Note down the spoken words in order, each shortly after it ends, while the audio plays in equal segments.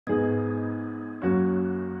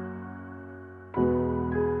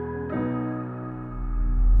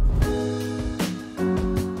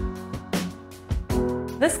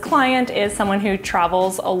This client is someone who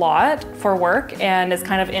travels a lot for work and is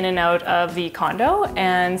kind of in and out of the condo.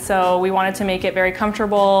 And so we wanted to make it very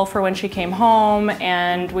comfortable for when she came home,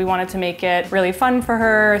 and we wanted to make it really fun for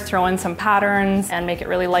her, throw in some patterns and make it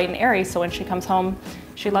really light and airy so when she comes home,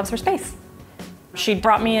 she loves her space. She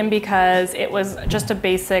brought me in because it was just a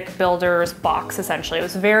basic builder's box, essentially. It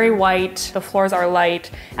was very white, the floors are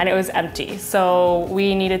light, and it was empty. So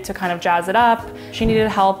we needed to kind of jazz it up. She needed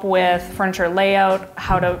help with furniture layout,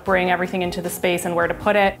 how to bring everything into the space and where to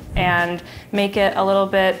put it, and make it a little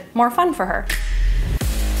bit more fun for her.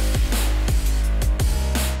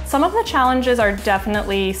 Some of the challenges are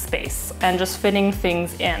definitely space and just fitting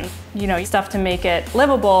things in. You know, stuff to make it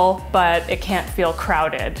livable, but it can't feel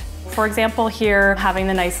crowded. For example, here, having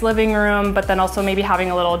the nice living room, but then also maybe having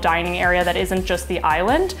a little dining area that isn't just the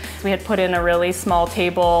island. We had put in a really small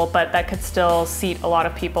table, but that could still seat a lot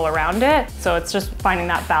of people around it. So it's just finding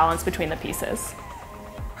that balance between the pieces.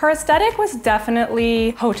 Her aesthetic was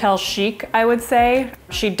definitely hotel chic, I would say.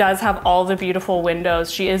 She does have all the beautiful windows.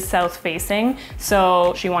 She is south facing,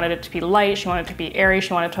 so she wanted it to be light, she wanted it to be airy,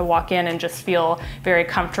 she wanted to walk in and just feel very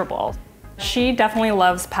comfortable. She definitely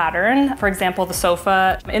loves pattern. For example, the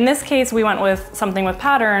sofa. In this case, we went with something with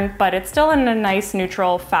pattern, but it's still in a nice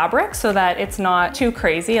neutral fabric so that it's not too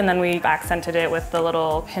crazy, and then we accented it with the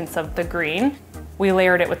little hints of the green. We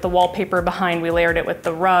layered it with the wallpaper behind, we layered it with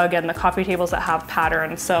the rug and the coffee tables that have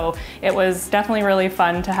pattern. So it was definitely really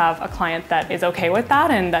fun to have a client that is okay with that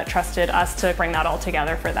and that trusted us to bring that all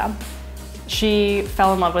together for them. She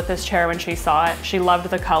fell in love with this chair when she saw it. She loved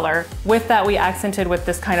the color. With that, we accented with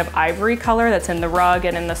this kind of ivory color that's in the rug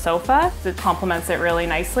and in the sofa. It complements it really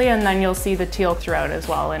nicely, and then you'll see the teal throughout as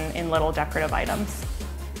well in little decorative items.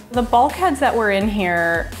 The bulkheads that were in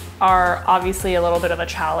here are obviously a little bit of a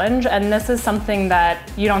challenge, and this is something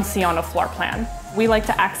that you don't see on a floor plan. We like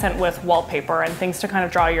to accent with wallpaper and things to kind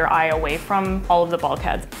of draw your eye away from all of the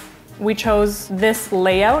bulkheads. We chose this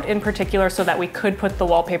layout in particular so that we could put the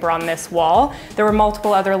wallpaper on this wall. There were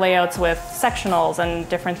multiple other layouts with sectionals and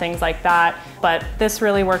different things like that, but this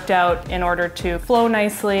really worked out in order to flow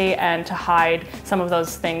nicely and to hide some of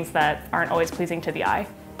those things that aren't always pleasing to the eye.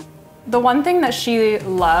 The one thing that she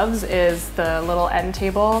loves is the little end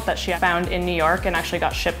table that she found in New York and actually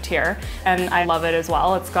got shipped here. And I love it as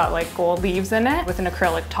well. It's got like gold leaves in it with an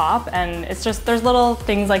acrylic top, and it's just, there's little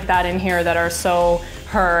things like that in here that are so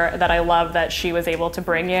her that I love that she was able to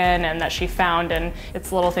bring in and that she found, and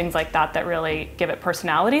it's little things like that that really give it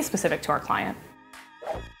personality specific to our client.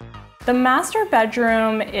 The master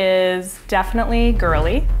bedroom is definitely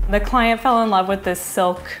girly. The client fell in love with this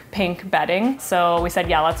silk pink bedding, so we said,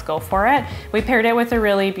 yeah, let's go for it. We paired it with a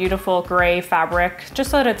really beautiful gray fabric, just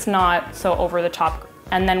so that it's not so over the top.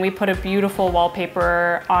 And then we put a beautiful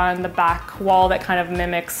wallpaper on the back wall that kind of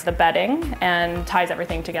mimics the bedding and ties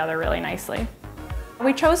everything together really nicely.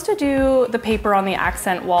 We chose to do the paper on the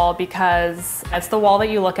accent wall because it's the wall that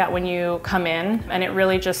you look at when you come in, and it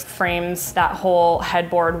really just frames that whole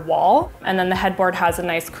headboard wall. And then the headboard has a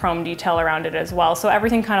nice chrome detail around it as well, so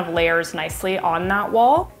everything kind of layers nicely on that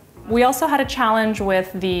wall. We also had a challenge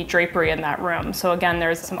with the drapery in that room. So again,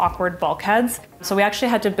 there's some awkward bulkheads. So we actually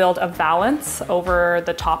had to build a valance over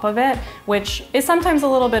the top of it, which is sometimes a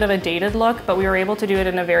little bit of a dated look, but we were able to do it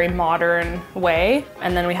in a very modern way.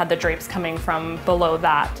 And then we had the drapes coming from below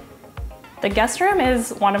that. The guest room is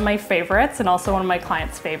one of my favorites and also one of my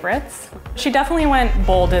clients' favorites. She definitely went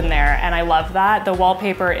bold in there, and I love that. The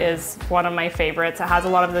wallpaper is one of my favorites. It has a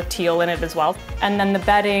lot of the teal in it as well. And then the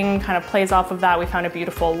bedding kind of plays off of that. We found a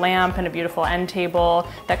beautiful lamp and a beautiful end table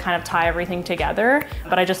that kind of tie everything together.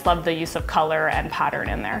 But I just love the use of color and pattern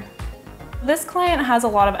in there. This client has a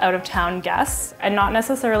lot of out-of-town guests and not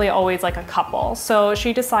necessarily always like a couple, so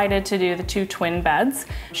she decided to do the 2 twin beds.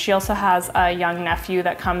 She also has a young nephew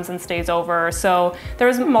that comes and stays over, so there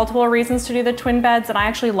was multiple reasons to do the twin beds, and I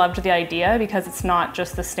actually loved the idea because it's not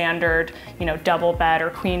just the standard, you know, double bed or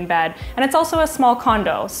queen bed, and it's also a small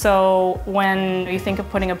condo, so when you think of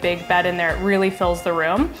putting a big bed in there, it really fills the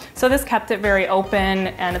room. So this kept it very open,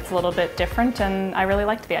 and it's a little bit different, and I really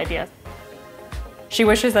liked the idea. She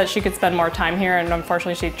wishes that she could spend more time here, and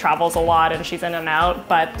unfortunately she travels a lot and she's in and out,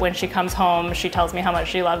 but when she comes home, she tells me how much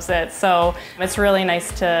she loves it. So it's really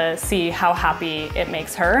nice to see how happy it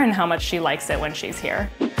makes her and how much she likes it when she's here.